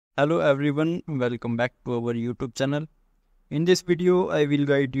Hello everyone, welcome back to our YouTube channel. In this video, I will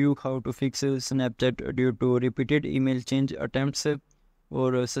guide you how to fix Snapchat due to repeated email change attempts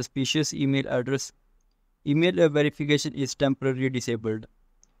or a suspicious email address. Email verification is temporarily disabled.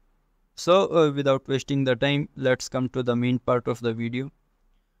 So without wasting the time, let's come to the main part of the video.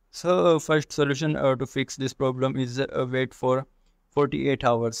 So first solution to fix this problem is wait for 48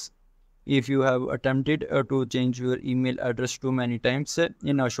 hours. If you have attempted to change your email address too many times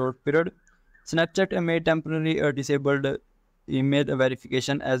in a short period, Snapchat may temporarily disable email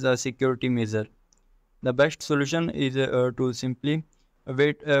verification as a security measure. The best solution is to simply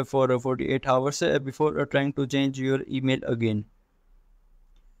wait for 48 hours before trying to change your email again.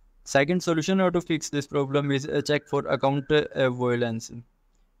 Second solution to fix this problem is check for account voilence.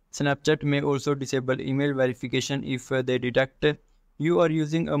 Snapchat may also disable email verification if they detect you are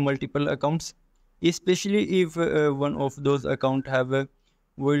using multiple accounts, especially if one of those accounts have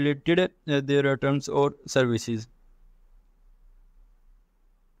violated their terms or services.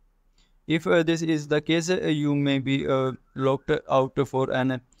 If this is the case, you may be locked out for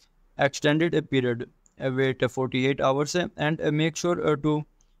an extended period. Wait 48 hours and make sure to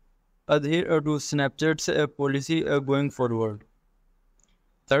adhere to Snapchat's policy going forward.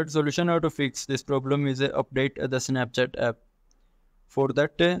 Third solution to fix this problem is update the Snapchat app. For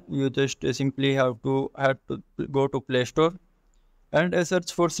that, you just simply have to go to Play Store and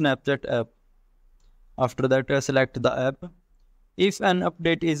search for Snapchat app. After that, select the app. If an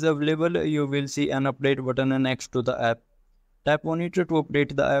update is available, you will see an update button next to the app. Tap on it to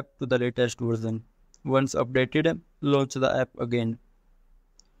update the app to the latest version. Once updated, launch the app again.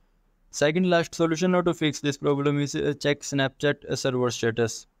 Second last solution to fix this problem is check Snapchat server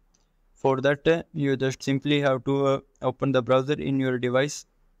status. For that, you just simply have to open the browser in your device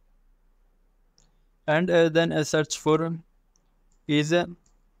and then search for is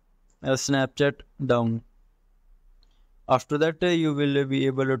Snapchat down. After that, you will be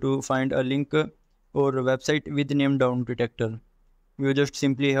able to find a link or a website with name down detector. You just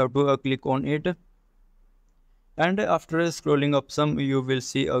simply have to click on it, and after scrolling up some, you will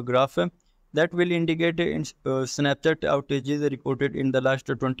see a graph that will indicate Snapchat outages reported in the last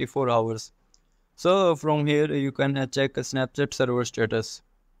 24 hours. So from here you can check Snapchat server status.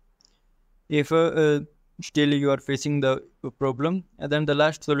 If still you are facing the problem, then the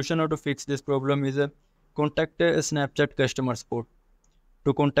last solution to fix this problem is contact Snapchat customer support.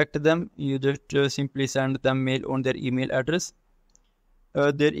 To contact them, you just simply send them mail on their email address.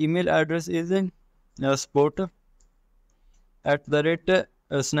 Their email address is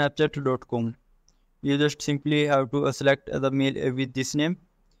support@snapchat.com. You just simply have to select the mail with this name.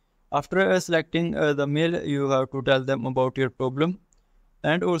 After selecting the mail, you have to tell them about your problem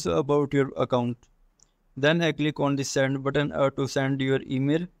and also about your account. Then click on the send button to send your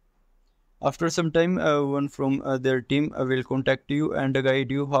email. After some time, one from their team will contact you and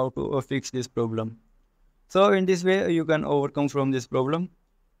guide you how to fix this problem. So in this way, you can overcome from this problem.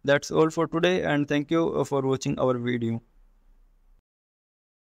 That's all for today, and thank you for watching our video.